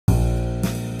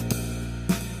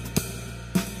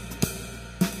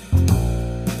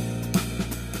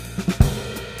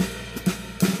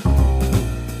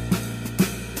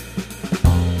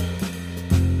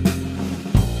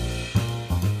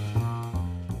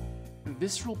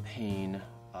Visceral pain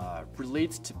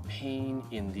relates to pain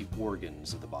in the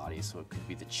organs of the body, so it could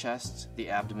be the chest, the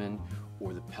abdomen,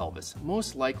 or the pelvis.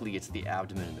 Most likely it's the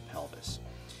abdomen and the pelvis.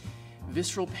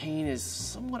 Visceral pain is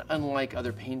somewhat unlike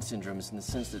other pain syndromes in the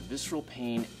sense that visceral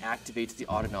pain activates the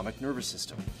autonomic nervous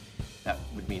system. That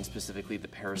would mean specifically the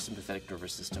parasympathetic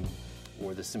nervous system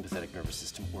or the sympathetic nervous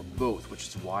system, or both, which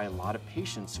is why a lot of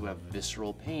patients who have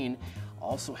visceral pain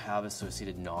also have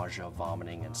associated nausea,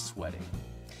 vomiting, and sweating.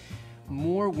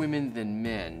 More women than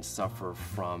men suffer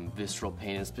from visceral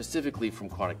pain, and specifically from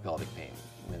chronic pelvic pain,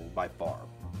 and by far,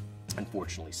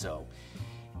 unfortunately so.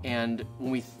 And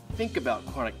when we think about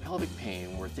chronic pelvic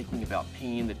pain, we're thinking about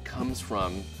pain that comes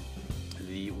from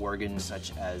the organs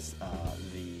such as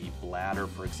the bladder,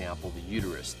 for example, the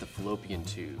uterus, the fallopian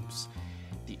tubes,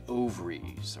 the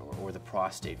ovaries, or the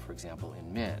prostate, for example,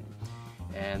 in men.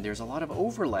 And there's a lot of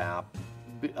overlap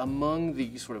among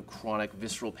the sort of chronic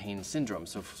visceral pain syndrome.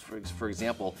 So for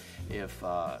example, if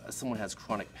someone has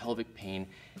chronic pelvic pain,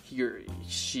 he or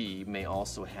she may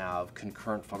also have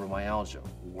concurrent fibromyalgia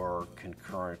or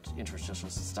concurrent interstitial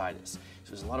cystitis. So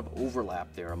there's a lot of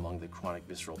overlap there among the chronic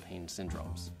visceral pain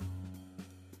syndromes.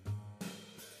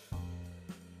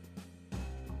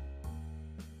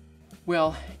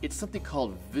 Well, it's something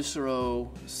called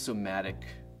viscerosomatic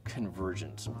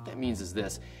convergence. What that means is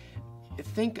this.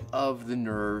 Think of the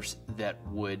nerves that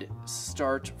would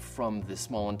start from the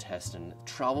small intestine,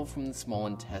 travel from the small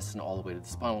intestine all the way to the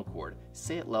spinal cord,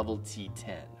 say at level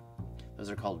T10. Those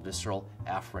are called visceral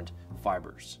afferent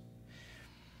fibers.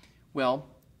 Well,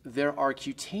 there are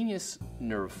cutaneous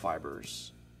nerve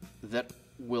fibers that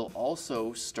will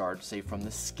also start, say, from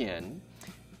the skin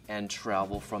and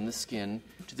travel from the skin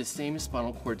to the same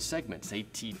spinal cord segment, say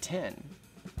T10.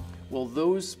 Well,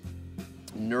 those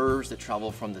nerves that travel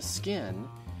from the skin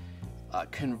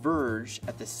converge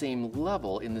at the same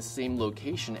level in the same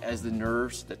location as the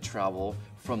nerves that travel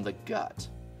from the gut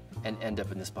and end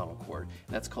up in the spinal cord.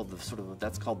 And that's called the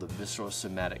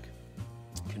viscerosomatic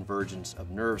convergence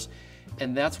of nerves.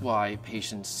 And that's why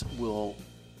patients will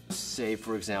say,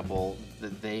 for example,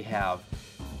 that they have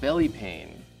belly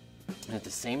pain, and at the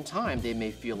same time they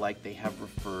may feel like they have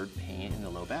referred pain in the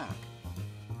low back.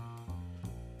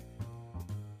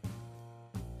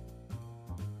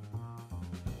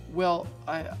 Well,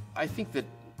 I think that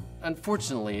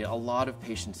unfortunately a lot of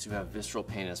patients who have visceral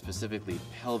pain, and specifically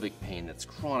pelvic pain that's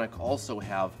chronic, also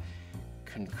have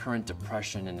concurrent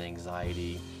depression and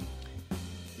anxiety.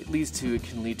 It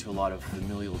can lead to a lot of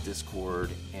familial discord,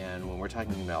 and when we're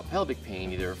talking about pelvic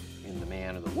pain, either in the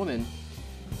man or the woman,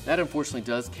 that unfortunately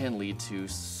can lead to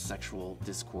sexual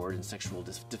discord and sexual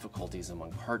difficulties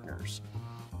among partners.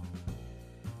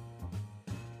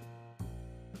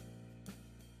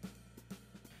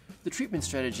 The treatment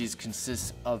strategies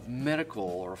consist of medical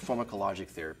or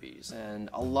pharmacologic therapies, and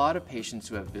a lot of patients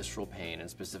who have visceral pain, and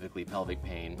specifically pelvic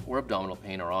pain or abdominal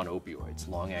pain, are on opioids,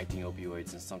 long-acting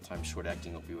opioids and sometimes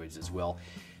short-acting opioids as well.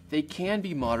 They can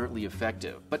be moderately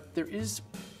effective, but there is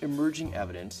emerging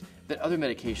evidence that other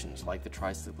medications, like the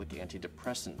tricyclic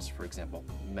antidepressants, for example,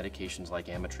 medications like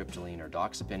amitriptyline or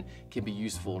doxepin, can be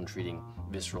useful in treating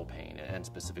visceral pain and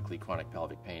specifically chronic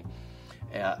pelvic pain.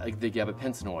 The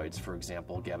gabapentinoids, for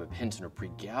example, gabapentin or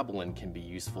pregabalin, can be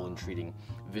useful in treating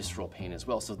visceral pain as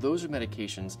well. So those are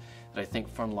medications that I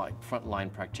think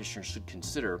frontline practitioners should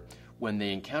consider when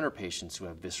they encounter patients who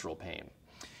have visceral pain.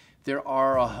 There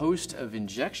are a host of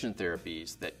injection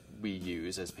therapies that we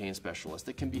use as pain specialists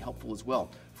that can be helpful as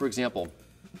well. For example,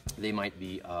 they might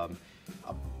be a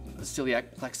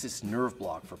celiac plexus nerve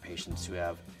block for patients who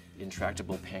have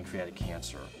intractable pancreatic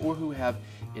cancer or who have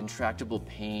intractable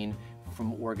pain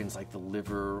from organs like the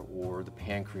liver or the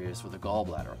pancreas or the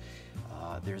gallbladder.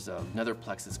 There's another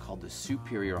plexus called the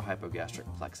superior hypogastric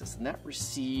plexus, and that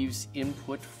receives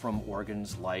input from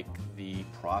organs like the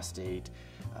prostate,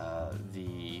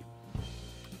 the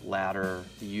bladder,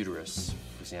 the uterus,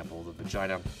 for example, the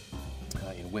vagina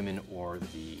in women, or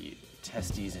the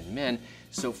testes in men.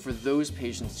 So for those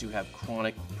patients who have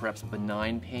chronic, perhaps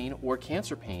benign pain or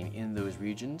cancer pain in those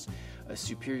regions, a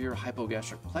superior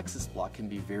hypogastric plexus block can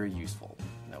be very useful.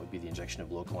 That would be the injection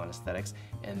of local anesthetics,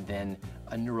 and then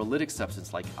a neurolytic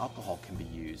substance like alcohol can be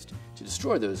used to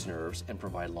destroy those nerves and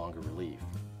provide longer relief.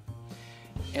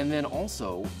 And then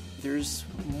also, there's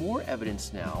more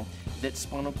evidence now that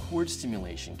spinal cord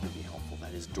stimulation can be helpful.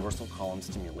 That is, dorsal column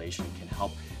stimulation can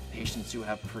help patients who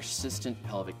have persistent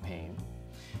pelvic pain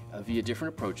via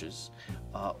different approaches,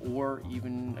 or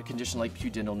even a condition like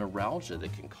pudendal neuralgia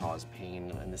that can cause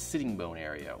pain in the sitting bone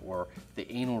area or the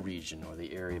anal region or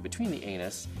the area between the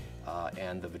anus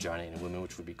and the vagina in women,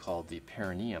 which would be called the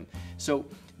perineum. So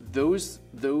those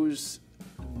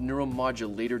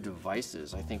neuromodulator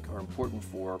devices I think are important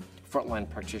for frontline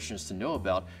practitioners to know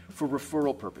about for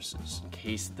referral purposes. In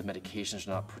case the medication is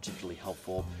not particularly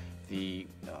helpful, the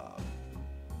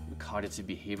cognitive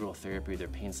behavioral therapy, their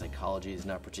pain psychology is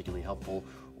not particularly helpful,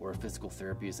 or physical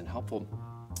therapy isn't helpful,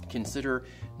 consider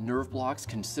nerve blocks,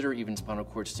 consider even spinal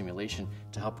cord stimulation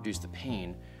to help reduce the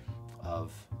pain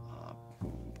of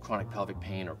chronic pelvic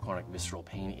pain or chronic visceral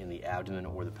pain in the abdomen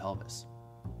or the pelvis.